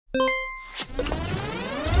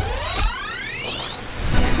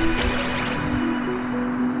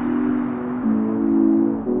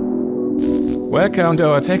Welcome to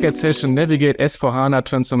our TechEd session, Navigate S4HANA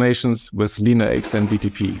Transformations with LeanIX and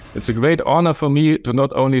BTP. It's a great honor for me to not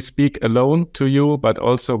only speak alone to you, but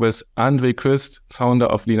also with André, founder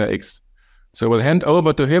of LeanIX. So we'll hand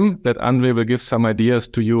over to him that André will give some ideas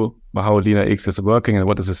to you about how LeanIX is working and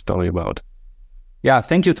what is the story about. Yeah,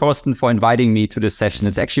 thank you, Thorsten, for inviting me to this session.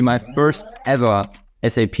 It's actually my first ever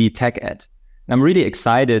SAP TechEd. I'm really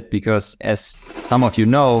excited because, as some of you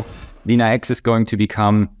know, LeanIX is going to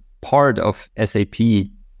become part of SAP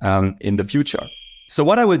in the future. So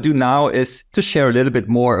what I will do now is to share a little bit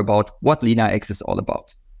more about what LeanIX is all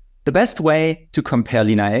about. The best way to compare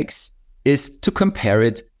LeanIX is to compare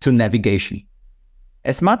it to navigation.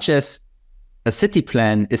 As much as a city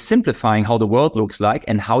plan is simplifying how the world looks like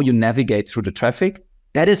and how you navigate through the traffic,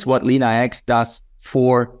 that is what LeanIX does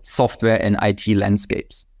for software and IT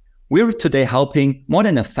landscapes. We're today helping more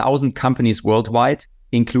than 1,000 companies worldwide,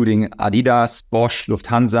 including Adidas, Bosch,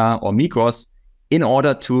 Lufthansa, or Migros, in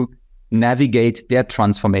order to navigate their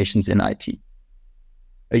transformations in IT.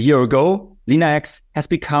 A year ago, LeanIX has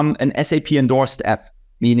become an SAP-endorsed app,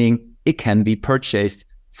 meaning it can be purchased,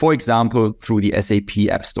 for example, through the SAP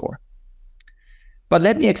App Store. But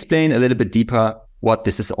let me explain a little bit deeper what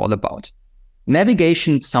this is all about.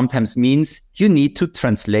 Navigation sometimes means you need to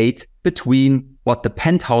translate between what the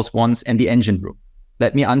penthouse wants and the engine room.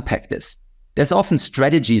 Let me unpack this. There's often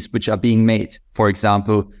strategies which are being made, for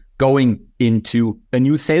example, going into a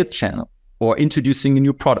new sales channel or introducing a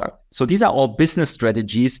new product. So these are all business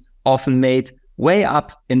strategies often made way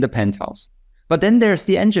up in the penthouse. But then there's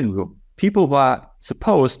the engine room, people who are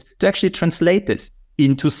supposed to actually translate this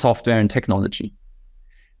into software and technology.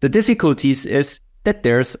 The difficulties is that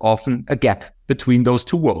there's often a gap between those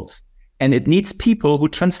two worlds, and it needs people who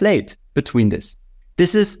translate between this.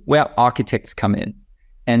 This is where architects come in.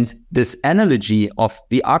 And this analogy of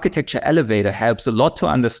the architecture elevator helps a lot to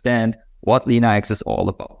understand what LeanIX is all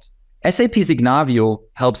about. SAP Signavio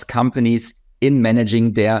helps companies in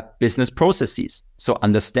managing their business processes, so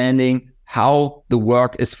understanding how the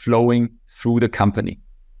work is flowing through the company.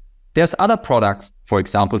 There's other products, for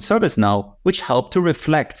example, ServiceNow, which help to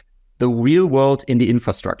reflect the real world in the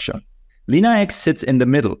infrastructure. LeanIX sits in the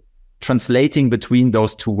middle, translating between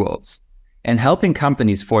those two worlds and helping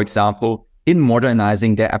companies, for example, in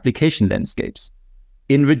modernizing their application landscapes,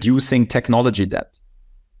 in reducing technology debt,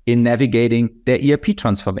 in navigating their ERP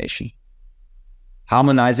transformation,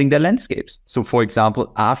 harmonizing their landscapes. So, for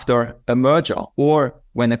example, after a merger or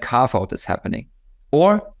when a carve-out is happening,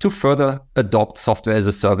 or to further adopt software as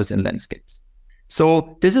a service in landscapes.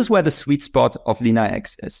 So this is where the sweet spot of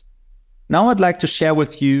LeanIX is. Now I'd like to share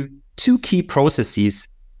with you two key processes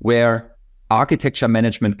where architecture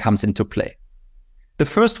management comes into play. The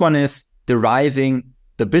first one is deriving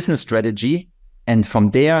the business strategy and from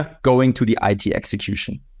there going to the IT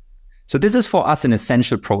execution. So this is for us an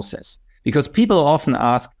essential process because people often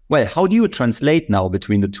ask, well, how do you translate now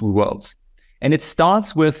between the two worlds? And it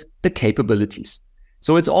starts with the capabilities.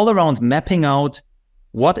 So it's all around mapping out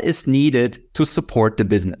what is needed to support the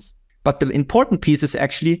business. But the important piece is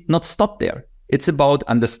actually not stop there. It's about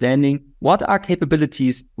understanding what are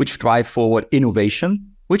capabilities which drive forward innovation,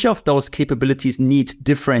 which of those capabilities need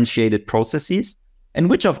differentiated processes, and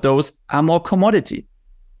which of those are more commodity.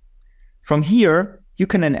 From here, you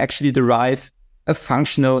can then actually derive a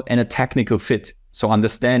functional and a technical fit. So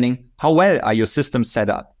understanding how well are your systems set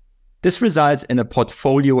up. This results in a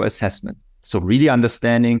portfolio assessment. So really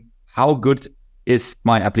understanding how good is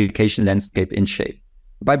my application landscape in shape.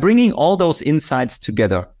 By bringing all those insights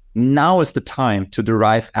together, now is the time to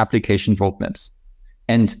derive application roadmaps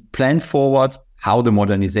and plan forward how the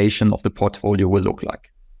modernization of the portfolio will look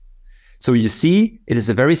like. So you see, it is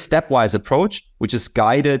a very stepwise approach, which is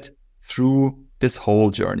guided through this whole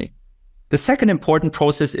journey. The second important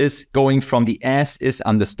process is going from the as is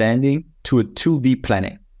understanding to a to be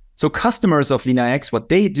planning. So customers of LeanIX, what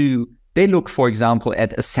they do, they look, for example,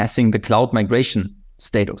 at assessing the cloud migration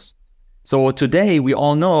status. So today we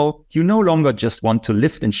all know you no longer just want to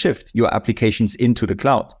lift and shift your applications into the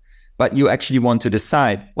cloud, but you actually want to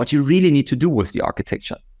decide what you really need to do with the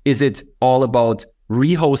architecture. Is it all about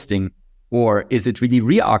rehosting, or is it really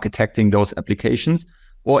re-architecting those applications,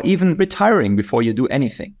 or even retiring before you do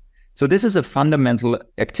anything? So this is a fundamental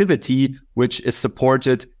activity which is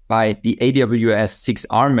supported by the AWS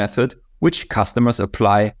 6R method, which customers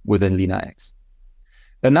apply within LeanIX.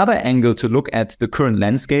 Another angle to look at the current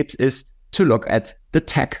landscapes is to look at the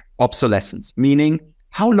tech obsolescence, meaning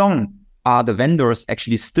how long are the vendors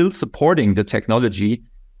actually still supporting the technology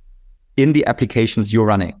in the applications you're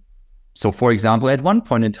running. So for example, at one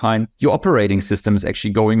point in time, your operating system is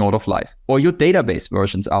actually going out of life, or your database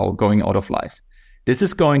versions are going out of life. This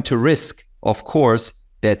is going to risk of course,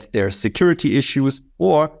 that there are security issues,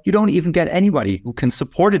 or you don't even get anybody who can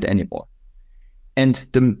support it anymore. And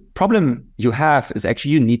the problem you have is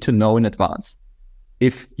actually you need to know in advance.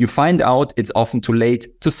 If you find out, it's often too late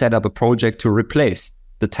to set up a project to replace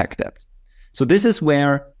the tech debt. So this is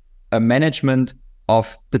where a management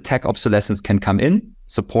of the tech obsolescence can come in,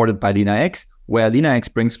 supported by LeanIX, where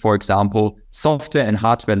LeanIX brings, for example, software and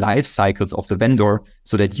hardware life cycles of the vendor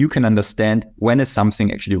so that you can understand when is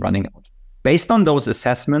something actually running out. Based on those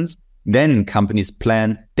assessments, then companies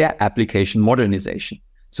plan their application modernization.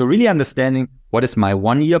 So really understanding what is my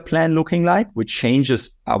 1-year plan looking like, which changes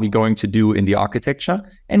are we going to do in the architecture,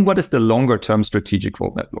 and what is the longer term strategic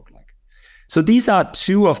roadmap look like. So these are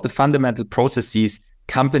two of the fundamental processes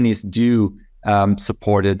companies do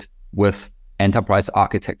supported with enterprise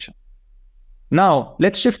architecture. Now,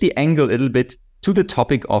 let's shift the angle a little bit to the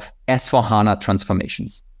topic of S/4HANA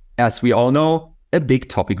transformations. As we all know, a big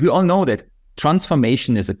topic. We all know that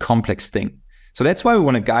transformation is a complex thing. So that's why we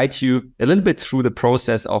want to guide you a little bit through the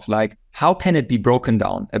process of like, how can it be broken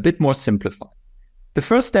down, a bit more simplified. The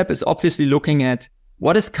first step is obviously looking at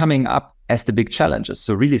what is coming up as the big challenges.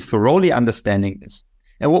 So really thoroughly understanding this.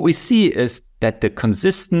 And what we see is that the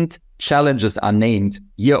consistent challenges are named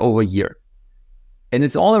year over year. And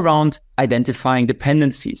it's all around identifying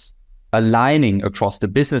dependencies, aligning across the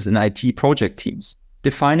business and IT project teams,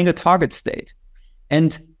 defining a target state,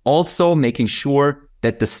 and also making sure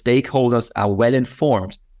that the stakeholders are well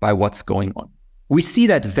informed by what's going on. We see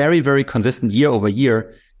that very, very consistent year over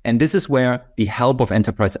year, and this is where the help of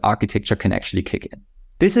enterprise architecture can actually kick in.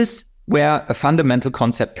 This is where a fundamental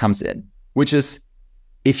concept comes in, which is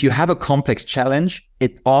if you have a complex challenge,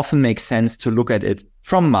 it often makes sense to look at it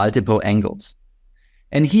from multiple angles.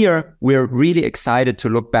 And here, we're really excited to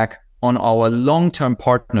look back on our long-term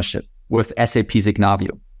partnership with SAP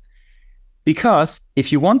Signavio. Because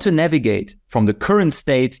if you want to navigate from the current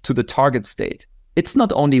state to the target state, it's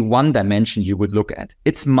not only one dimension you would look at,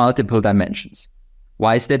 it's multiple dimensions.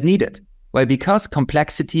 Why is that needed? Well, because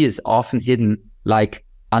complexity is often hidden like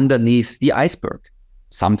underneath the iceberg.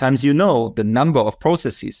 Sometimes you know the number of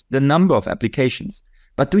processes, the number of applications,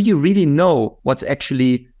 but do you really know what's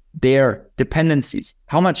actually their dependencies?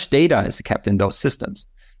 How much data is kept in those systems?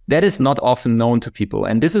 That is not often known to people.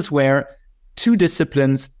 And this is where two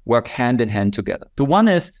disciplines work hand in hand together. The one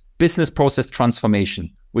is business process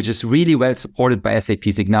transformation, which is really well supported by SAP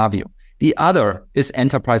Signavio. The other is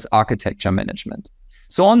enterprise architecture management.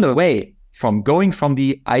 So on the way from going from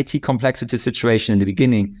the IT complexity situation in the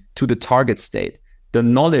beginning to the target state, the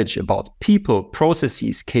knowledge about people,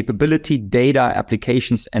 processes, capability, data,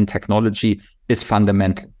 applications, and technology is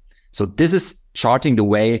fundamental. So this is charting the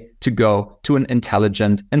way to go to an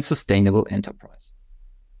intelligent and sustainable enterprise.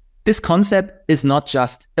 This concept is not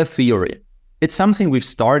just a theory. It's something we've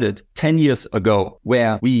started 10 years ago,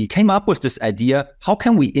 where we came up with this idea, how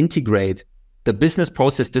can we integrate the business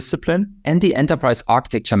process discipline and the enterprise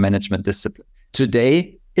architecture management discipline?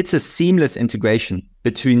 Today, it's a seamless integration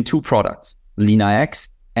between two products, LeanIX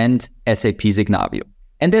and SAP Signavio.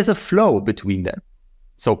 And there's a flow between them.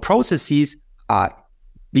 So processes are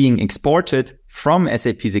being exported from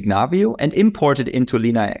SAP Signavio and imported into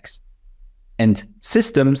LeanIX. And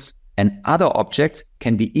systems and other objects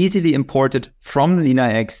can be easily imported from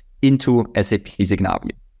LeanIX into SAP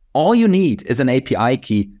Signavio. All you need is an API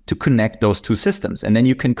key to connect those two systems, and then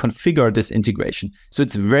you can configure this integration. So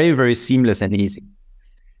it's very, very seamless and easy.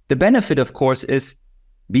 The benefit, of course, is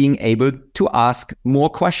being able to ask more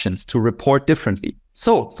questions, to report differently.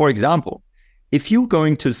 So, for example, if you're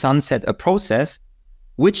going to sunset a process,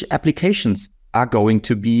 which applications are going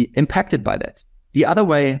to be impacted by that? The other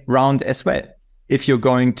way around as well. If you're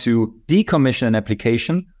going to decommission an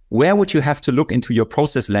application, where would you have to look into your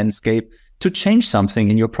process landscape to change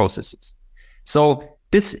something in your processes? So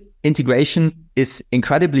this integration is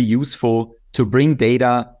incredibly useful to bring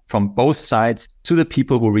data from both sides to the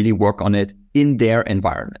people who really work on it in their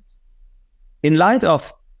environments. In light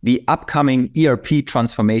of the upcoming ERP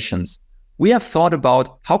transformations, we have thought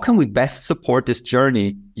about how can we best support this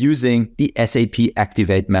journey using the SAP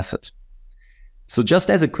Activate method. So just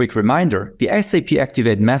as a quick reminder, the SAP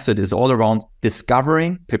Activate method is all around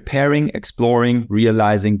discovering, preparing, exploring,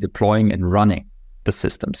 realizing, deploying, and running the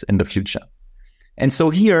systems in the future. And so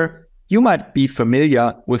here, you might be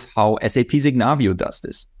familiar with how SAP Signavio does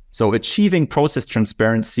this. So achieving process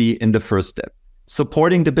transparency in the first step,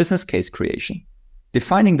 supporting the business case creation,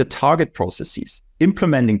 defining the target processes,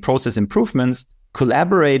 implementing process improvements,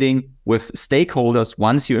 collaborating with stakeholders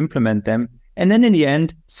once you implement them, and then in the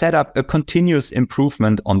end, set up a continuous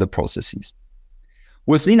improvement on the processes.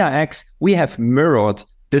 With LeanIX, we have mirrored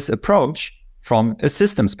this approach from a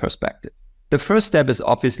systems perspective. the first step is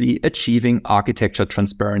obviously achieving architecture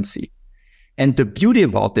transparency. And the beauty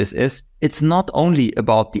about this is it's not only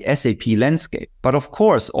about the SAP landscape, but of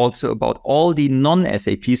course also about all the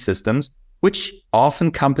non-SAP systems, which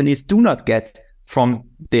often companies do not get from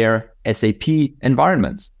their SAP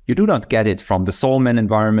environments. You do not get it from the Solman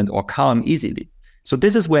environment or Calm easily. So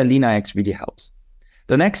this is where LeanIX really helps.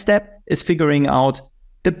 The next step is figuring out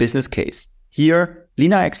the business case. Here,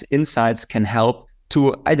 LeanIX Insights can help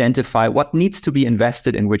to identify what needs to be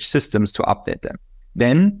invested in which systems to update them.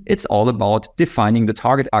 Then it's all about defining the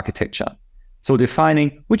target architecture. So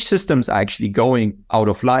defining which systems are actually going out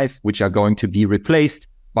of life, which are going to be replaced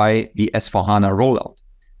by the S/4HANA rollout.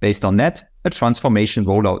 Based on that, a transformation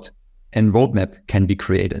rollout and roadmap can be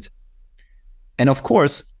created. And of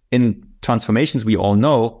course, in transformations, we all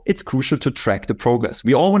know it's crucial to track the progress.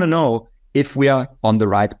 We all want to know if we are on the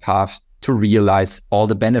right path to realize all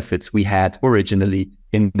the benefits we had originally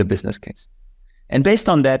in the business case. And based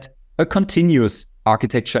on that, a continuous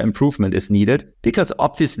architecture improvement is needed because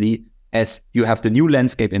obviously, as you have the new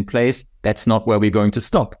landscape in place, that's not where we're going to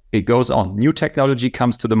stop. It goes on. New technology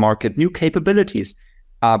comes to the market. New capabilities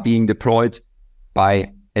are being deployed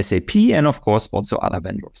by SAP and of course also other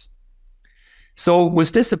vendors. So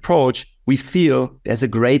with this approach, we feel there's a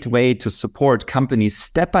great way to support companies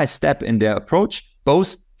step by step in their approach,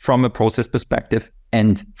 both from a process perspective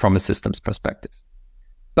and from a systems perspective.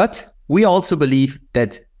 But we also believe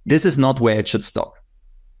that this is not where it should stop.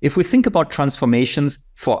 If we think about transformations,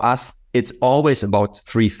 for us, it's always about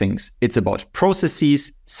three things. It's about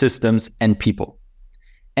processes, systems, and people.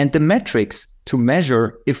 And the metrics to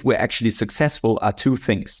measure if we're actually successful are two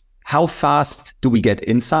things. How fast do we get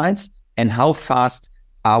insights? And how fast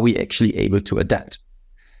are we actually able to adapt?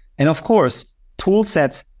 And of course, tool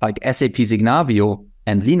sets like SAP Signavio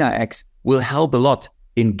and LeanIX will help a lot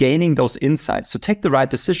in gaining those insights to take the right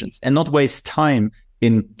decisions and not waste time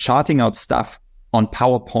in charting out stuff on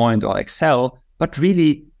PowerPoint or Excel, but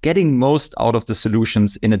really getting most out of the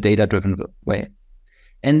solutions in a data-driven way.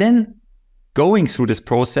 And then going through this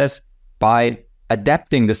process by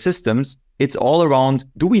adapting the systems, it's all around,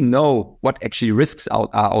 do we know what actually risks are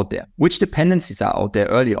out there? Which dependencies are out there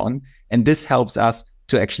early on? And this helps us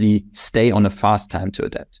to actually stay on a fast time to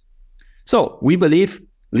adapt. So we believe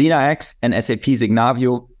LeanIX and SAP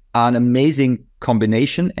Signavio are an amazing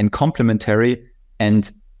combination and complementary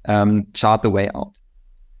and chart the way out.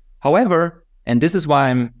 However, and this is why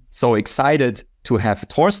I'm so excited to have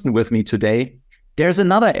Thorsten with me today, there's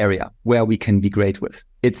another area where we can be great with.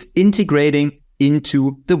 It's integrating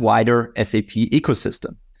into the wider SAP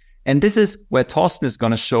ecosystem. And this is where Thorsten is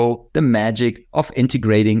going to show the magic of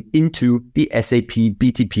integrating into the SAP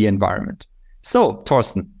BTP environment. So,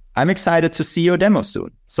 Thorsten, I'm excited to see your demo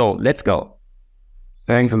soon. So let's go.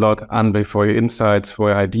 Thanks a lot, André, for your insights, for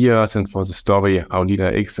your ideas, and for the story how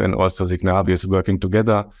LeanIX and also Signavio is working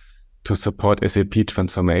together to support SAP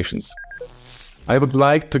transformations. I would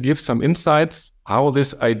like to give some insights how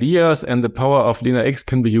these ideas and the power of LeanIX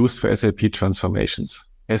can be used for SAP transformations.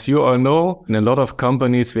 As you all know, in a lot of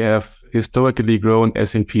companies, we have historically grown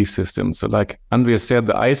SAP systems. So like André said,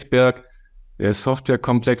 the iceberg, there's software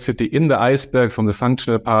complexity in the iceberg from the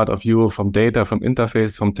functional part of view, from data, from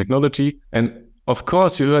interface, from technology. And of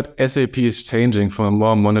course, you heard SAP is changing from a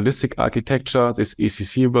more monolithic architecture, this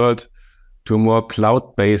ECC world, to a more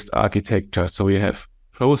cloud-based architecture. So we have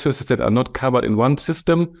processes that are not covered in one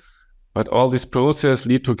system, but all these processes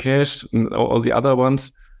lead to cache, and all the other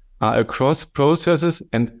ones are across processes.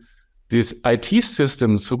 And these IT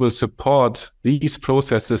systems who will support these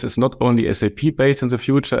processes is not only SAP-based in the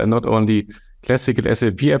future and not only classical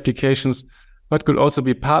SAP applications, but could also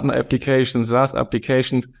be partner applications, SaaS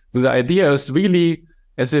applications. So the idea is really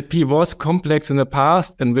SAP was complex in the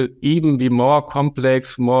past and will even be more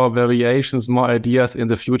complex, more variations, more ideas in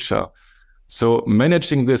the future. So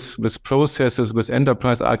managing this with processes, with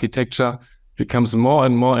enterprise architecture becomes more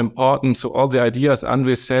and more important. So all the ideas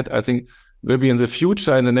André said, I think, will be in the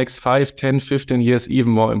future, in the next 5, 10, 15 years,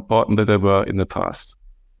 even more important than they were in the past.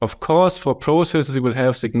 Of course, for processes, you will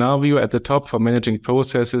have Signavio at the top for managing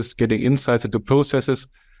processes, getting insights into processes.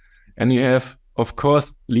 And you have, of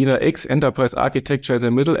course, LeanIX enterprise architecture in the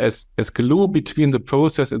middle as glue between the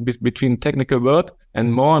process and between technical world.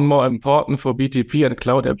 And more important for BTP and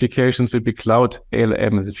cloud applications will be cloud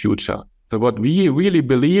ALM in the future. So what we really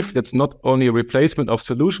believe, that's not only a replacement of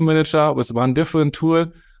Solution Manager with one different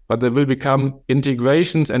tool, but there will become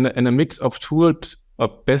integrations and a mix of tools,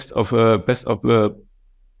 best of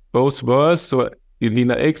both worlds. So in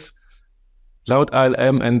LeanIX, Cloud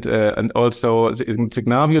ILM, and also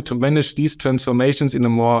Signavio to manage these transformations in a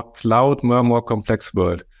more cloud, more complex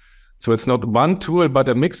world. So it's not one tool, but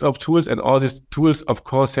a mix of tools, and all these tools, of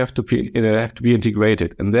course, have to be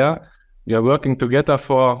integrated. And there we are working together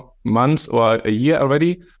for months or a year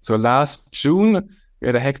already. So last June, we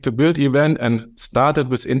had a Hack to Build event and started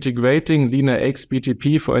with integrating LeanIX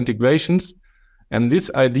BTP for integrations. And this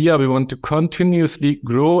idea, we want to continuously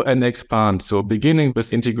grow and expand. So beginning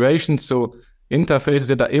with integration, so interfaces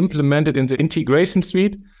that are implemented in the integration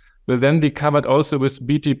suite will then be covered also with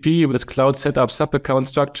BTP, with cloud setup sub-account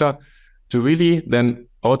structure, to really then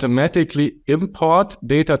automatically import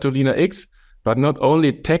data to LeanIX, but not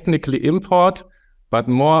only technically import, but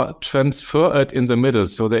more transfer it in the middle.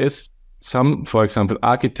 So there is some, for example,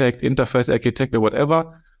 architect, interface architect, or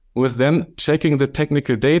whatever, who is then checking the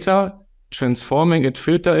technical data, transforming it,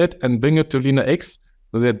 filter it, and bring it to LeanIX,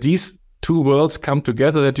 so that these two worlds come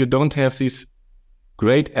together, that you don't have these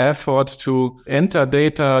great effort to enter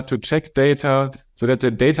data, to check data, so that the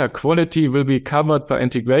data quality will be covered by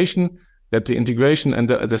integration, that the integration and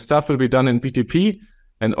the stuff will be done in BTP,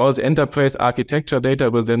 and all the enterprise architecture data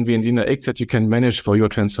will then be in LeanIX that you can manage for your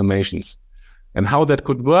transformations. And how that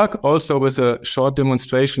could work, also with a short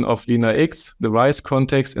demonstration of LeanIX, the RISE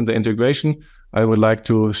context and the integration, I would like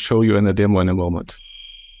to show you in a demo in a moment.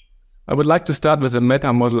 I would like to start with a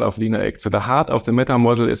meta model of LeanIX. So the heart of the meta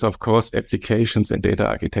model is, of course, applications and data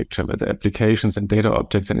architecture, where the applications and data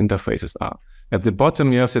objects and interfaces are. At the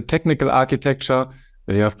bottom, you have the technical architecture,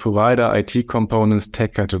 where you have provider, IT components,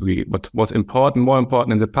 tech category. What was important, more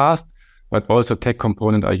important in the past, but also tech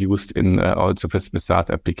components are used in also with SaaS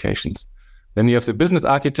applications. Then you have the business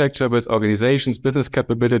architecture with organizations, business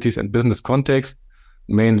capabilities, and business context,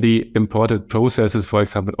 mainly imported processes, for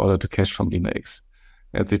example, order to cash from LeanIX.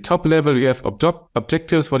 At the top level, you have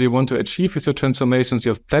objectives, what you want to achieve with your transformations. You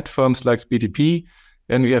have platforms like BTP,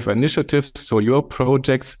 and we have initiatives, so your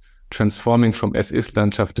projects transforming from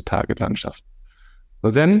As-Ist-Landschaft to Target-Landschaft.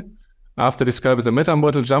 So then, after describing the meta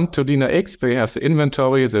model, jump to LeanIX, where you have the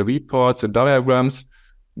inventory, the reports, the diagrams.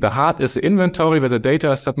 The heart is the inventory where the data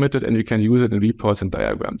is submitted, and you can use it in reports and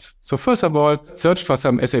diagrams. So first of all, search for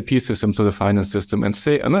some SAP systems, so the finance system, and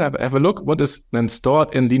say, have a look what is then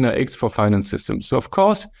stored in LeanIX for finance systems. So of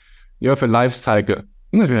course, you have a life cycle.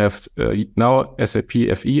 You have now SAP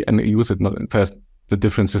FE, and you use it not in the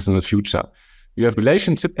different systems in the future. You have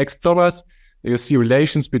relationship explorers. You see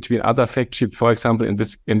relations between other fact sheets, for example,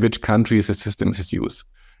 in which countries the system is used.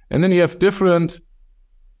 And then you have different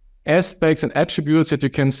aspects and attributes that you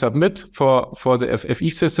can submit for the FE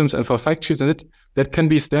systems and for fact sheets, and that can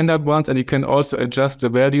be standard ones, and you can also adjust the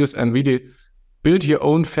values and really build your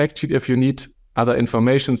own fact sheet if you need other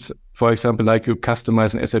informations. For example, like you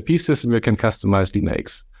customize an SAP system, you can customize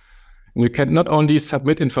LeanIX. And you can not only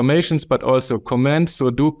submit informations, but also comments,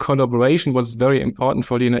 so do collaboration, what's very important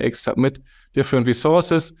for LeanIX, submit different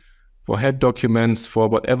resources for head documents, for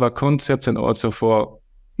whatever concepts, and also for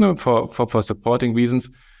supporting reasons.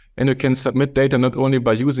 And you can submit data not only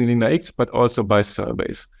by using LeanIX, but also by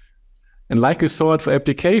surveys. And like we saw it for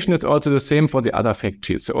application, it's also the same for the other fact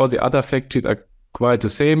sheets. So all the other fact sheets are quite the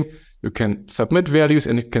same. You can submit values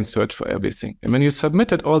and you can search for everything. And when you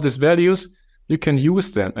submitted all these values, you can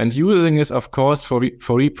use them. And using is, of course, for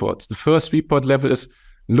reports. The first report level is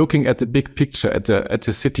looking at the big picture, at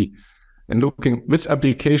the city, and looking which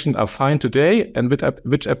applications are fine today and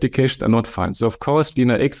which applications are not fine. So of course,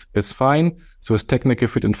 LeanIX is fine. So its technical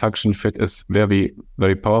fit and function fit is very,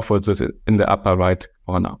 very powerful. So it's in the upper right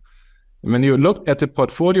corner. And when you look at the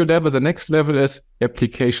portfolio level, the next level is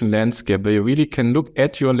application landscape, where you really can look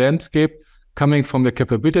at your landscape coming from the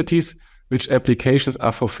capabilities, which applications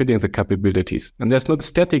are fulfilling the capabilities. And there's not a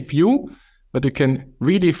static view, but you can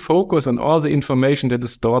really focus on all the information that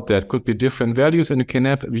is stored there. It could be different values, and you can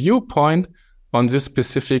have a viewpoint on this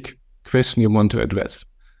specific question you want to address.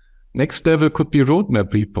 Next level could be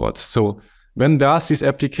roadmap reports. So when does this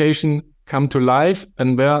application come to life,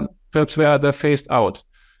 and perhaps where are they phased out?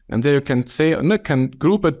 And there you can say, can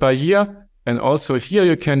group it by year, and also here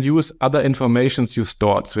you can use other informations you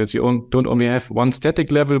stored. So that you don't only have one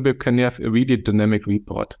static level, but you can have a really dynamic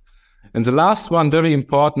report. And the last one, very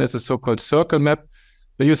important, is a so-called circle map,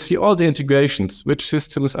 where you see all the integrations, which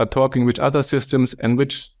systems are talking which other systems, and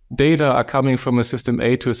which data are coming from a system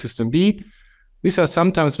A to a system B. These are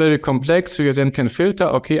sometimes very complex, so you then can filter,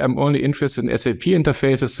 okay, I'm only interested in SAP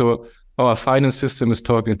interfaces, so our finance system is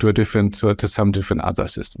talking to some different other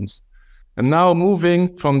systems. And now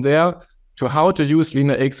moving from there to how to use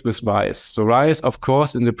LeanIX with RISE. So RISE, of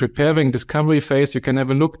course, in the preparing discovery phase, you can have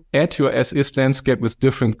a look at your as-is landscape with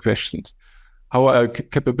different questions. How are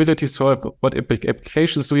capabilities solved? What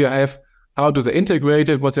applications do you have? How do they integrate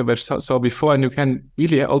it? What I saw before? And you can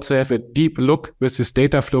really also have a deep look with this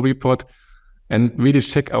data flow report and really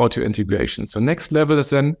check out your integration. So next level is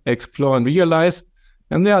then explore and realize.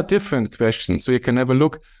 And there are different questions. So you can have a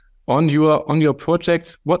look on your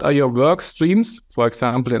projects. What are your work streams? For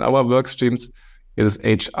example, in our work streams, it is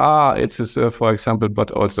HR, it is, for example,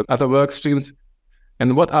 but also other work streams.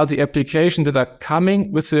 And what are the applications that are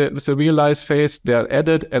coming with the realize phase? They are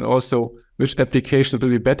added, and also which application will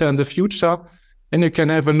be better in the future. And you can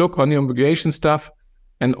have a look on your migration stuff,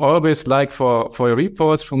 and always like for your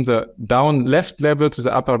reports from the down left level to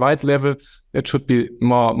the upper right level, it should be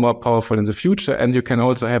more powerful in the future. And you can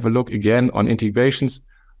also have a look again on integrations.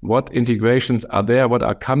 What integrations are there, what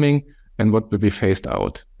are coming, and what will be phased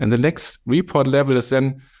out. And the next report level is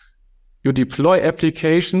then you deploy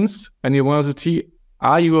applications, and you want to see,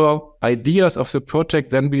 are your ideas of the project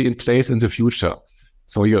then be in place in the future?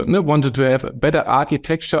 So you wanted to have a better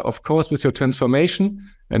architecture, of course, with your transformation.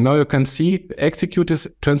 And now you can see execute this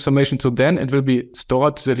transformation. So then it will be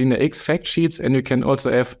stored to the LeanIX fact sheets. And you can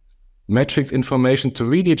also have metrics information to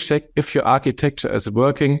really check if your architecture is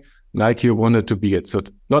working like you want it to be. So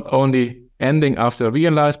not only ending after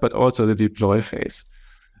realize, but also the deploy phase.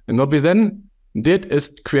 And what we then did is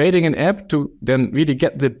creating an app to then really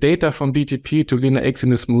get the data from BTP to LeanIX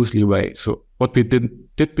in a smoothly way. So what we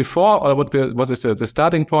did before, or what is the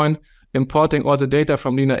starting point, importing all the data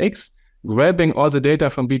from LeanIX, grabbing all the data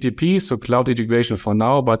from BTP, so cloud integration for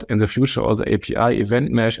now, but in the future also API,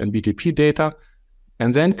 event mesh, and BTP data,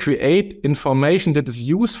 and then create information that is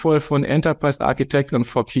useful for an enterprise architect and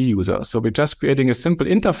for key users. So we're just creating a simple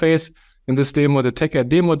interface in this demo, the TechEd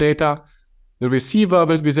demo data. The receiver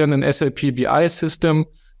will be then an SAP BI system,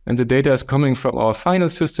 and the data is coming from our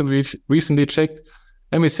finance system we recently checked.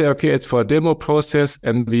 And we say, okay, it's for a demo process,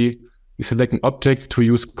 and we select an object to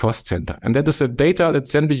use cost center. And that is the data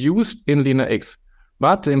that then be used in LeanIX.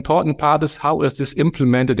 But the important part is, how is this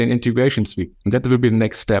implemented in integration suite? And that will be the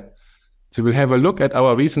next step. So we'll have a look at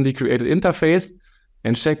our recently created interface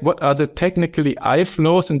and check what are the technically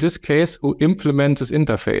flows in this case who implement this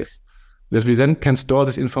interface. That we then can store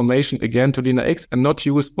this information again to LeanIX and not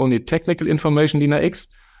use only technical information in LeanIX,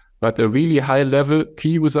 but a really high level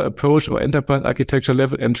key user approach or enterprise architecture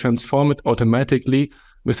level, and transform it automatically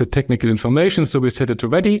with the technical information. So we set it to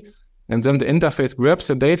ready, and then the interface grabs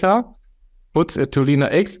the data, puts it to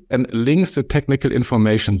LeanIX, and links the technical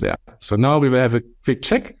information there. So now we will have a quick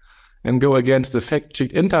check and go against the fact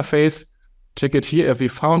sheet interface, check it here if we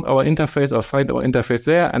found our interface or find our interface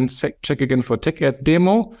there, and check again for TechEd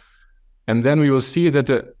demo. And then we will see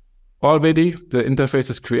that already the interface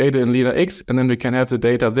is created in LeanIX, and then we can have the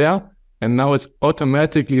data there. And now it's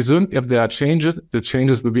automatically synced. If there are changes, the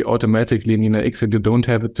changes will be automatically in LeanIX, and you don't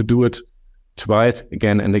have to do it twice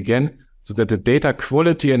again and again, so that the data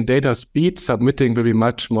quality and data speed submitting will be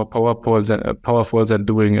much more powerful than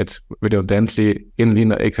doing it redundantly in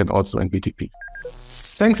LeanIX and also in BTP.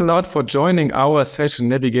 Thanks a lot for joining our session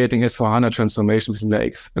navigating S/4HANA transformation with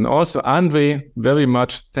LeanIX. And also, André, very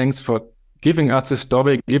much thanks for giving us this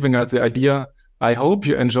topic, giving us the idea. I hope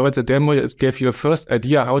you enjoyed the demo. It gave you a first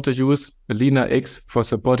idea how to use LeanIX for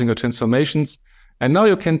supporting your transformations. And now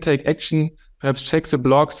you can take action, perhaps check the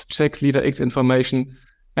blogs, check LeanIX information,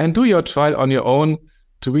 and do your trial on your own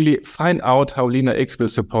to really find out how LeanIX will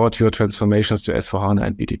support your transformations to S/4HANA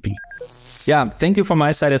and BTP. Yeah, thank you from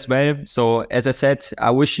my side as well. So as I said, I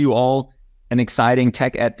wish you all an exciting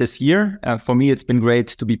TechEd this year. For me, it's been great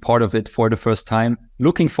to be part of it for the first time.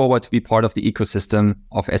 Looking forward to be part of the ecosystem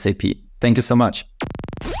of SAP. Thank you so much.